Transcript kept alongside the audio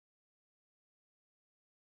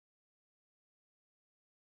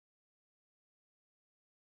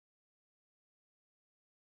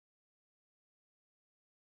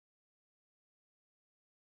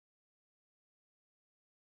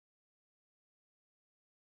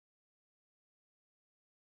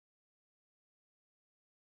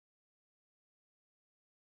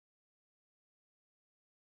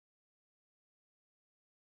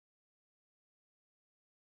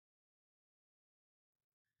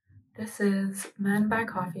This is Men Buy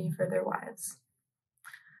Coffee for Their Wives.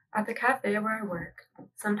 At the cafe where I work,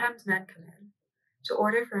 sometimes men come in to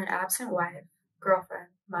order for an absent wife, girlfriend,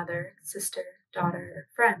 mother, sister, daughter,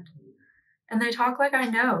 friend. And they talk like I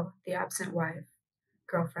know the absent wife,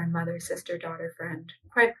 girlfriend, mother, sister, daughter, friend,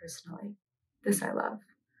 quite personally. This I love.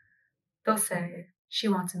 They'll say, she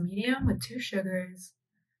wants a medium with 2 sugars,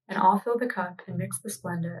 and I'll fill the cup and mix the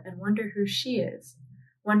Splenda and wonder who she is.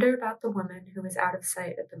 Wonder about the woman who is out of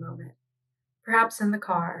sight at the moment, perhaps in the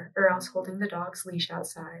car, or else holding the dog's leash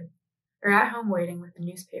outside, or at home waiting with a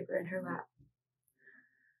newspaper in her lap.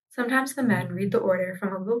 Sometimes the men read the order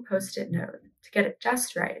from a little post-it note to get it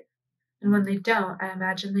just right, and when they don't, I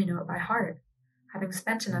imagine they know it by heart, having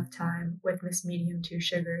spent enough time with Miss Medium 2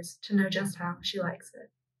 Sugars to know just how she likes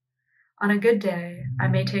it. On a good day, I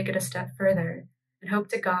may take it a step further and hope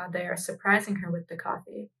to God they are surprising her with the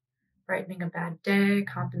coffee, brightening a bad day,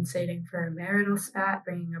 compensating for a marital spat,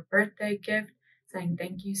 bringing a birthday gift, saying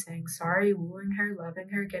thank you, saying sorry, wooing her, loving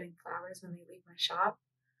her, getting flowers when they leave my shop.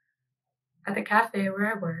 At the cafe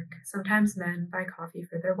where I work, sometimes men buy coffee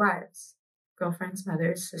for their wives, girlfriends,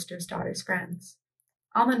 mothers, sisters, daughters, friends.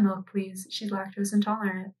 Almond milk, please, she's lactose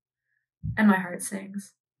intolerant. And my heart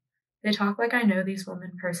sings. They talk like I know these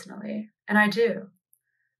women personally, and I do.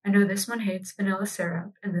 I know this one hates vanilla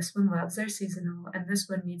syrup, and this one loves their seasonal, and this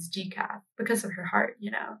one needs decaf, because of her heart, you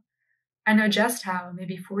know. I know just how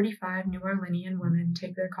maybe 45 New Orleanian women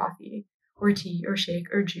take their coffee, or tea, or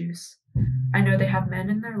shake, or juice. I know they have men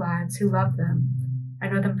in their lives who love them. I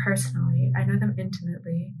know them personally, I know them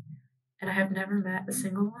intimately, and I have never met a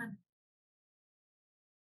single one.